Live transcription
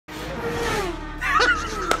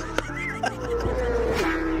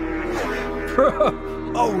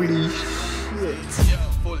Bro, holy shit.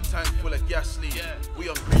 Full tank full of gas leak. We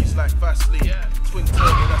on grease like Vaseline. Twin turbo,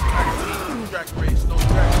 that's tag team. Drag race, no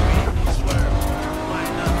drag me. Swear.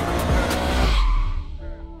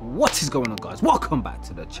 What is going on, guys? Welcome back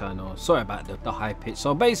to the channel. Sorry about the high pitch.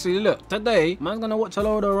 So basically, look, today man's gonna watch a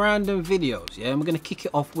load of random videos, yeah, and we're gonna kick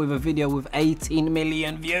it off with a video with 18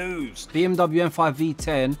 million views. BMW M5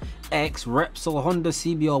 V10 X Repsol Honda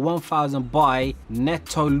CBR 1000 by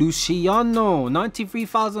Neto Luciano.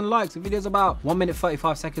 93,000 likes. The video's about 1 minute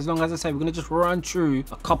 35 seconds long. As I say, we're gonna just run through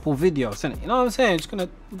a couple videos, innit? You know what I'm saying? We're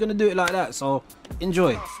gonna do it like that. So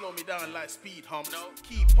enjoy. Slow me down like speed humps.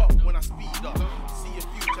 Keep up when I speed up. See your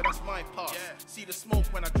future, that's my past. See the smoke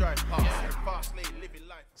when I drive past. Fast lane, living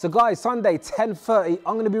life. So guys, Sunday 10:30,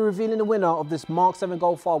 I'm going to be revealing the winner of this Mark 7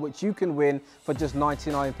 Golf R, which you can win for just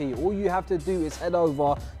 99p. All you have to do is head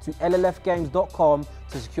over to llfgames.com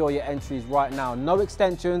to secure your entries right now. No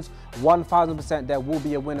extensions, 1000% there will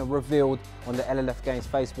be a winner revealed on the LLF Games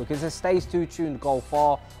Facebook. It's a stage 2 tuned Golf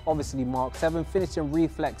R, obviously Mark 7, finished in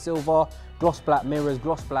reflex silver, gloss black mirrors,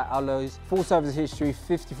 gloss black alloys, full service history,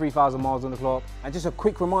 53,000 miles on the clock. And just a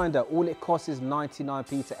quick reminder, all it costs is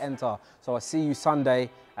 99p to enter. So I'll see you Sunday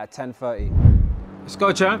at 10:30. Let's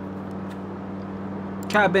go, champ.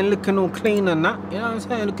 Cabin looking all clean and that, you know what I'm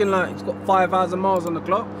saying? Looking like it's got 5,000 miles on the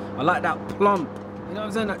clock. I like that plump, you know what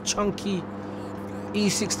I'm saying? That chunky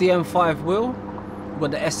E60 M5 wheel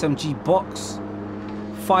with the SMG box.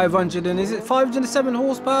 507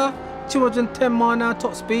 horsepower, 210 mile an hour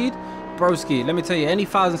top speed. Broski, let me tell you, any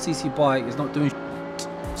 1000cc bike is not doing shit.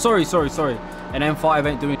 Sorry. An M5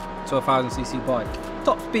 ain't doing shit to a 1000cc bike.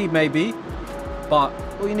 Top speed maybe, but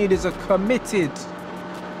all you need is a committed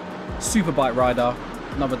superbike rider,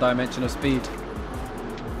 another dimension of speed.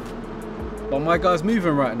 But my guy's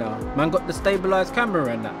moving right now. Man got the stabilized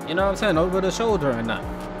camera and that, you know what I'm saying, over the shoulder and that.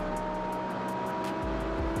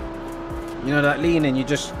 You know that leaning, you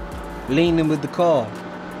just leaning with the car.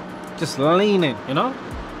 Just leaning, you know?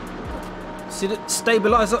 See the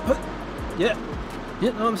stabilizer? Yeah.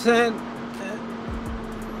 You know what I'm saying? Yeah.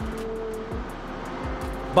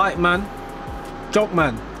 Bike man. Joke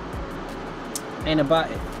man. Ain't about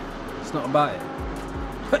it. It's not about it.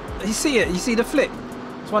 You see it? You see the flick?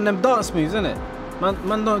 It's one of them dance moves, isn't it?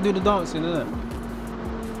 Man don't do the dancing, innit?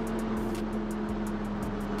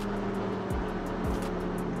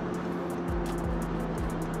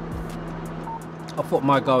 I thought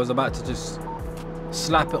my guy was about to just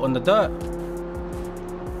slap it on the dirt.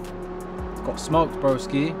 Got smoked,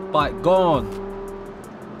 broski. Bike gone.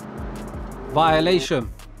 Violation.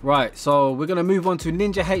 Right, so we're gonna move on to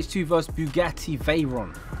Ninja H2 versus Bugatti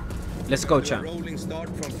Veyron. Let's go, champ. Rolling start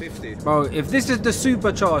from 50. Bro, if this is the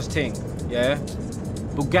supercharged thing, yeah,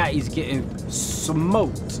 Bugatti's getting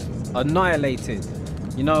smoked, annihilated.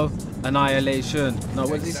 You know, annihilation. No,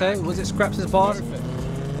 what did he say? Was it Scraps' bars?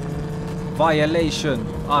 Violation.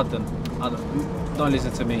 I don't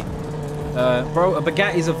listen to me. Bro, a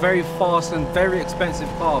Bugatti is a very fast and very expensive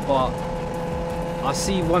car, but I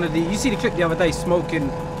see one of the, you see the clip the other day smoking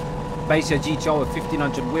Basia GTR with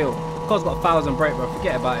 1500 wheel. Car's got 1000 brake, bro,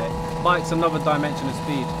 forget about it. Bike's another dimension of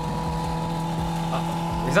speed.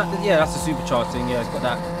 Is that the, yeah, that's the supercharged thing, yeah, it's got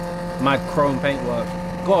that mad chrome paintwork.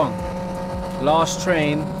 Gone. Last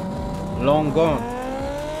train, long gone.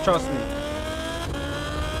 Trust me.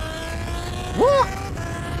 What?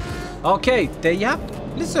 Okay, there you have it.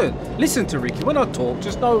 Listen to Ricky. When I talk,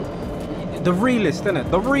 just know the realist, innit?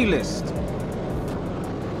 The realist.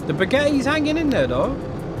 The Bugatti's hanging in there though.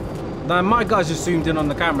 Now my guy's just zoomed in on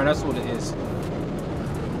the camera, that's all it is.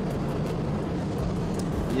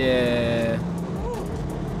 Yeah,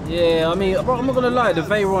 I mean, bro, I'm not gonna lie, the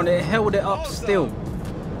Veyron, it held it up still.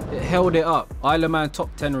 It held it up. Isle of Man top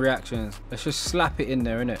 10 reactions. Let's just slap it in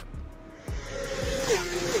there, innit?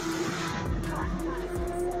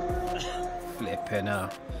 Flipping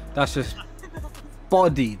out. That's just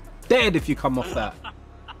body dead if you come off that.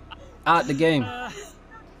 Out the game.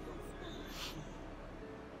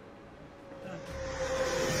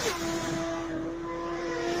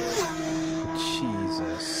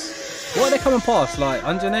 Jesus. What are they coming past? Like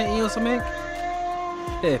 180 or something?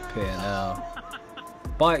 Flipping out.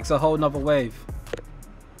 Bike's a whole nother wave.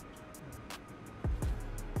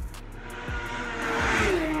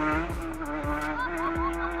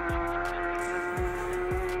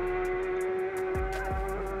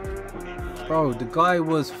 Bro, the guy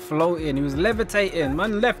was floating, he was levitating,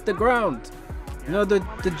 man left the ground. You know, the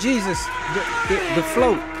Jesus, the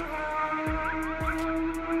float.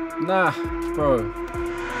 Nah, bro.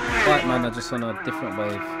 Bike man are just on a different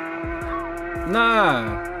wave.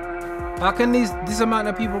 Nah. How can this amount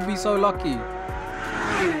of people be so lucky?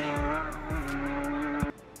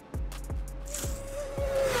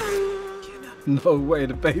 No way,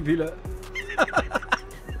 the baby look.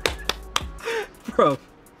 Bro,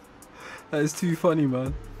 that is too funny,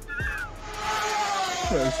 man.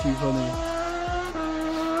 That is too funny.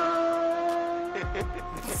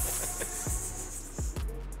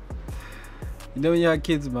 You know when you had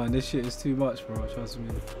kids, man, this shit is too much, bro, trust me.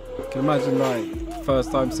 You can imagine, like,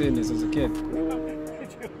 first time seeing this as a kid.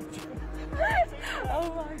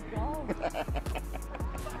 Oh my god.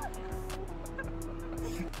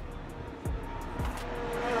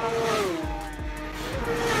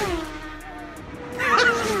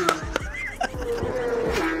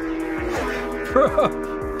 Bro,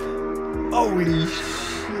 holy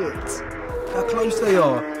shit. How close they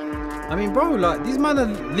are. I mean, bro, like, these men are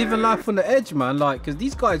living life on the edge, man, like, because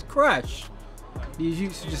these guys crash. These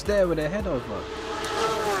youths are just there with their head over.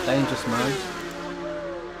 Dangerous, man.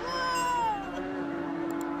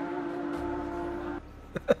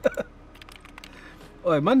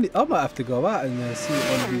 Oh man, I might have to go out and see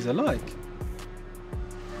what one of these are like.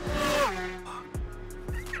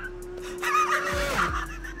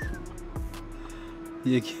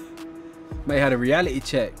 You may have had a reality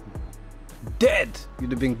check. Dead!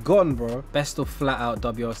 You'd have been gone, bro. Best of flat out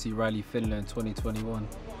WRC Rally Finland 2021.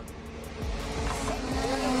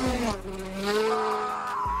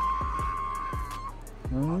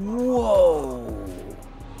 Whoa!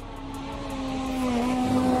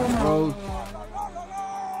 Bro.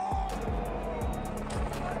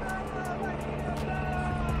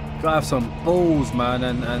 Gotta have some balls, man,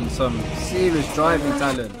 and some serious driving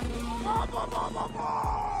talent.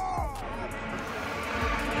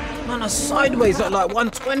 Man, a sideways at like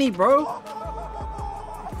 120, bro.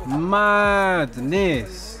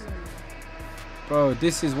 Madness. Bro,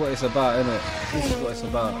 this is what it's about, innit? This is what it's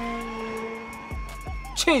about.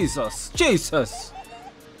 Jesus, Jesus.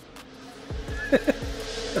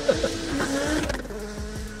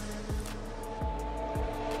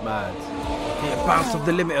 Mad. It bounced off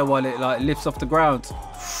the limiter while it like lifts off the ground.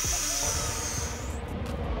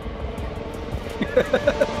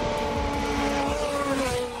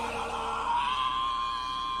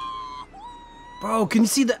 Bro, can you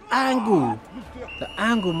see the angle? The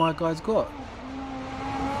angle my guy's got.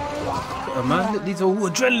 Oh, man, look, these are all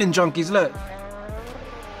adrenaline junkies, look.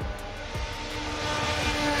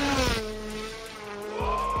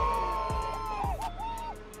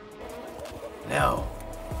 Now,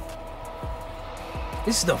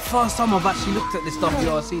 this is the first time I've actually looked at this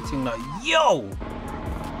WRC thing like, yo!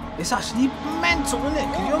 It's actually mental, isn't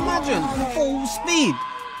it? Can you imagine? Full speed.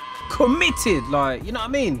 Committed, like, you know what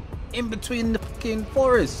I mean? In between the fucking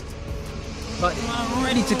forest. Like, they're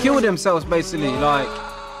ready to kill themselves, basically. Like,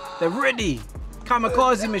 they're ready.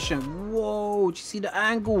 Kamikaze mission. Whoa, do you see the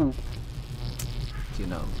angle? You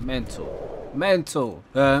know, mental. Mental.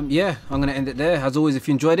 Yeah, I'm gonna end it there. As always, if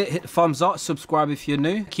you enjoyed it, hit the thumbs up, subscribe if you're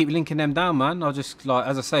new. Keep linking them down, man. I'll just, like,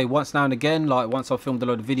 as I say, once now and again, like, once I've filmed a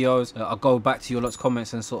load of videos, I'll go back to your lot's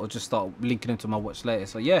comments and sort of just start linking them to my watch later.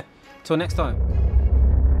 So yeah, till next time.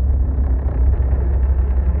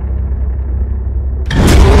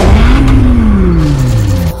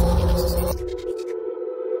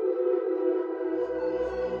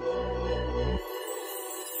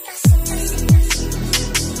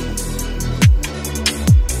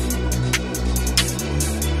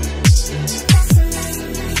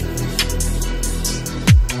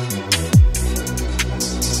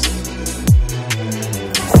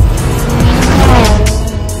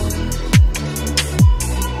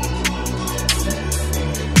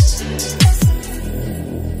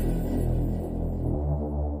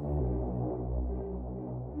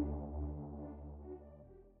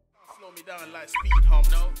 Me down like speed hump.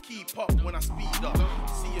 Keep up when I speed up.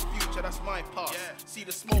 See your future, that's my past. See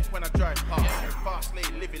the smoke when I drive past. Fast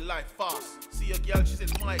lane, living life fast. See a girl, she's in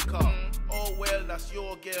my car. Oh well, that's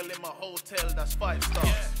your girl in my hotel, that's 5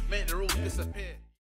 stars. Make the rules disappear.